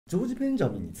ジョージ・ベンジャ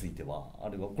ミンについては、あ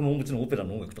るいはこのもちろんオペラ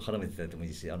の音楽と絡めていただいてもい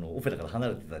いし、オペラから離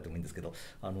れていただいてもいいんですけど、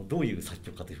どういう作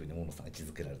曲家というふうに大野さんが位置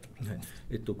づけられておられます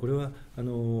か？これはジ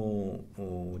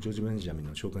ョージ・ベンジャミン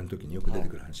の紹介の時によく出て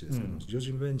くる話ですけども、ジョー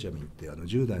ジ・ベンジャミンって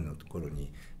10代の頃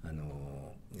に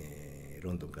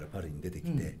ロンドンからパリに出てき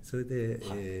て、それ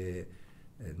で、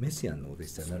メシアンのお弟子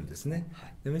さんになるんですね。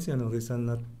でメシアンのお弟子さんに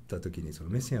なった時に、その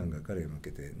メシアンが彼に向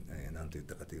けて何と言っ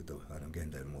たかというと、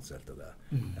現代のモーツァルトが、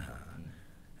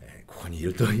ここにい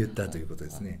ると言ったということで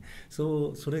すね。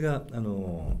それが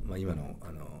今の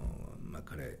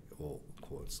彼を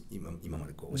今ま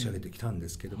で押し上げてきたんで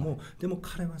すけども、でも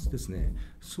彼はですね、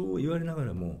そう言われなが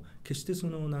らも決して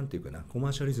なんていうかな、コマ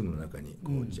ーシャリズムの中に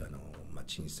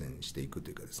沈潜していく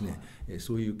というかですね、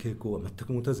そういう傾向は全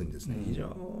く持たずにですね、非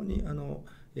常に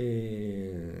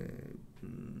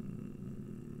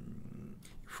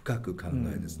深く考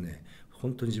えですね、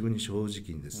本当に自分に正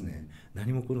直にですね、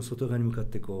何もこの外側に向かっ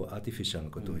てアーティフィシャル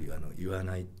なことを言わ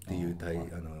ないっていう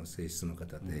性質の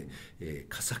方で、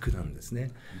佳作なんです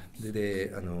ね。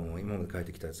で今まで書い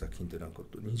てきた作品というのは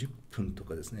20分と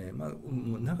かですね、も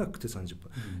う長くて30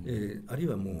分、あるい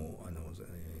はもう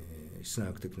室内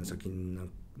学的な作品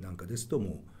なんかですと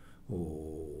もう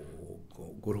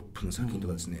5、6分の作品と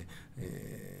かですね、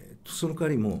その代わ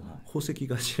りも宝石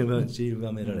が散り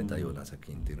ばめられたような作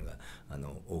品っていうのが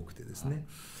多くてですね、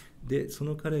でそ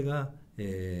の彼が、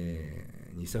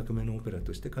2作目のオペラ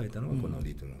として書いたのがこの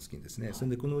リトゥンのスキンですね。そ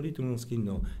れでこのリトゥンのスキン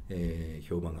の、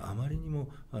評判があまりに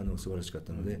も素晴らしかっ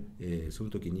たので、その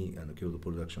時に共同プ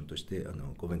ロダクションとして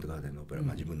コベントガーデンのオペラ、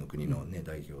自分の国の、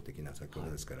代表的な作曲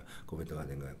家ですから、コベントガー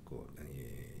デンが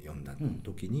読んだ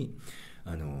時に、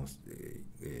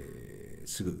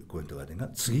すぐコベントガーデンが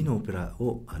次のオペラ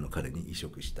を彼に移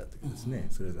植したというですね、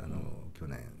それが去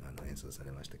年演奏さ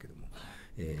れましたけども。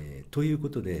というこ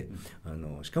とで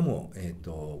しかも、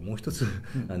もう一つ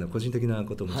個人的な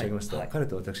ことを申し上げますと、彼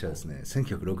と私はですね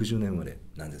1960年生まれ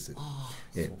なんです。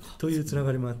というつな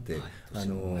がりもあって、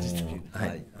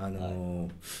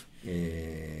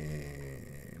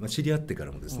知り合ってか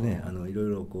らもですね、いろい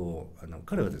ろ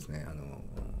彼はですね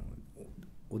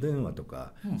お電話と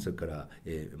か、それから、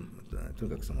と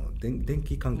にかく電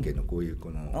気関係のこういう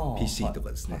PC とか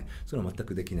ですね、それは全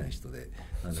くできない人で、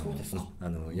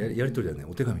やり取りはね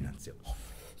お手紙なんですよ。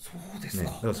そうですか。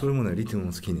だからそれもねリトゥン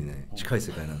の好きにね近い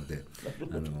世界なので、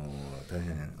大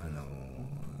変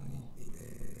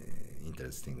インタ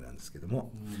レスティングなんですけど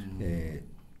も、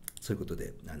そういうこと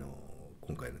で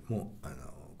今回も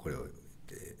これを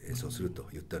演奏すると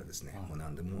言ったらですね、もう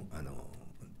何でも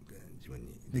自分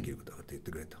にできることがあって言って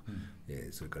くれと、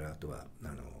それからあとは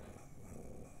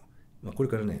これ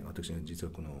からね、私は実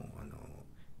はこの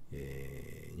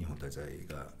日本滞在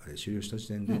が終了した時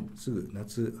点ですぐ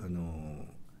夏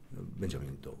ベンジャミ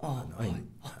ンと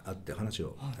会って話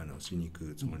をしに行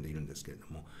くつもりでいるんですけれど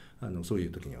も、そうい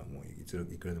う時にはもう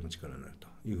いくらでも力になると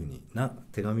いうふうな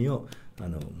手紙を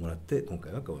もらって、今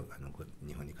回は日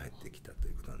本に帰ってきたと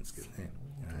いうことなんですけどね。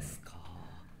そうですか。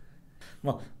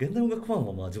現代音楽ファ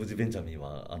ンは、ジョージ・ベンジャミン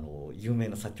は有名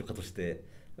な作曲家として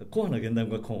コアな現代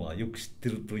音楽ファンはよく知って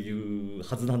るという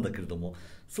はずなんだけれども、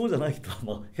そうじゃない人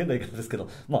は、変な言い方ですけど、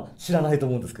知らないと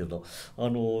思うんですけれど、ち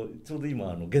ょうど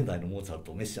今現代のモーツァル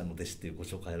ト、メシアンの弟子というご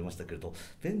紹介ありましたけれど、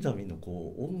ベンジャミンの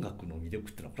音楽の魅力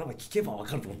っていうのはこれは聞けば分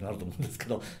かるところにあると思うんですけ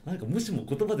ど、もしも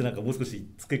言葉でもう少し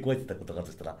付け加えてたことがある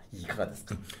としたらいかがです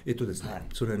か？ですね、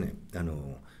それはね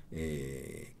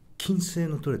均正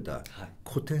の取れた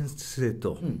古典性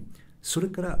と、それ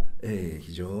から、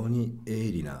非常に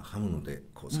鋭利な刃物で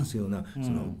刺すような、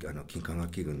金管楽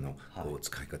器群の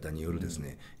使い方によるです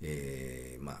ね、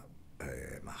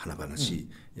華々しい、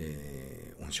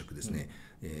音色ですね、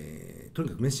とに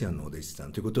かくメシアンのお弟子さ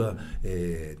んということは、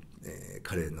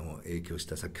彼の影響し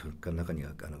た作曲家の中に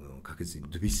は確実に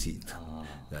ドゥビュッシ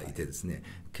ーがいてですね、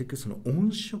結局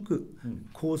音色、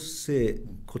構成、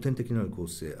古典的な構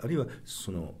成、あるいは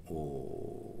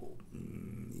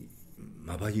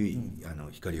まばゆい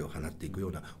光を放っていくよ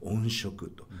うな音色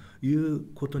という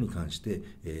ことに関して、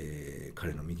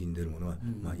彼の右に出る者は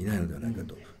いないのではないか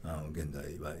と、現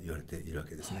代は言われているわ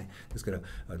けですね。ですから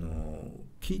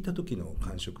聞いた時の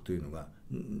感触というのが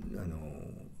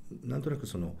なんとなく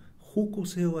方向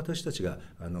性を私たちが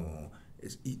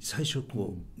最初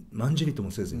まんじりと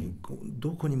もせずに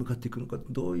どこに向かっていくのか、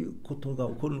どういうことが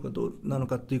起こるのかどうなの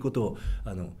かということを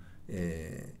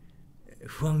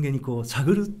不安げに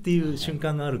探るっていう瞬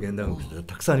間がある現代音楽って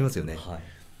たくさんありますよね。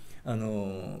そ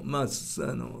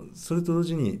れと同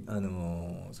時に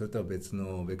それとは別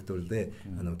のベクトルで、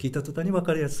聞いた途端に分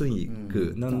かりやす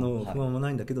く、何の不安もな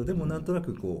いんだけど、でもなんとな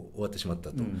くこう終わってしまっ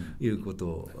たということ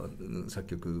を、作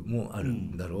曲もある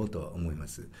んだろうとは思いま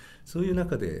す。そういう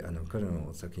中で彼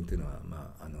の作品というのは、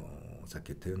さっき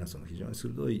言ったようなその非常に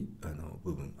鋭い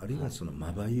部分、あるいはその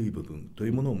まばゆい部分とい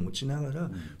うものを持ちなが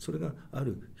ら、それがあ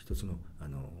る一つの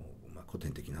古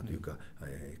典的なというか、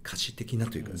歌詞的な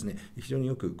というかですね、非常に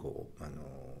よくこ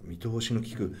う見通しの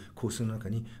利く構成の中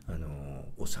に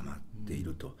収まってい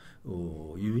ると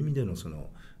いう意味でのそ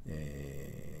の、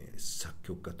作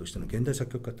曲家としての現代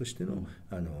作曲家としての、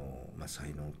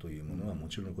才能というものはも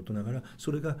ちろんのことながら、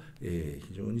それが、非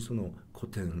常にその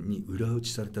古典に裏打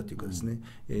ちされたというかですね、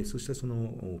そしてそ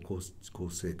の構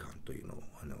成感というのを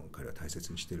彼は大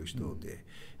切にしている人で、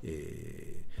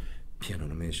ピアノ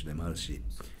の名手でもあるし、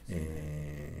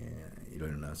いろ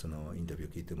いろなそのインタビュー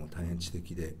を聞いても大変知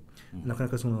的で、なかな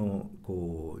かその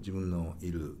こう自分の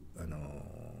いる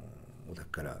お宅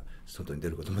から外に出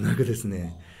ることもなくです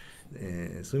ね、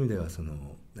そういう意味ではそ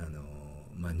の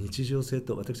日常性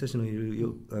と、私たちのい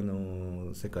る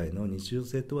世界の日常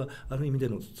性とはある意味で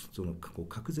のそのこう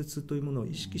隔絶というものを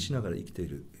意識しながら生きてい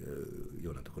る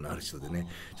ようなところのある人でね、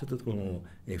ちょっとこの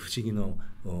不思議の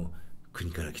国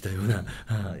から来たような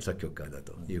作曲家だ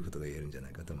ということが言えるんじゃな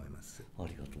いかと思います。あ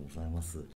りがとうございます。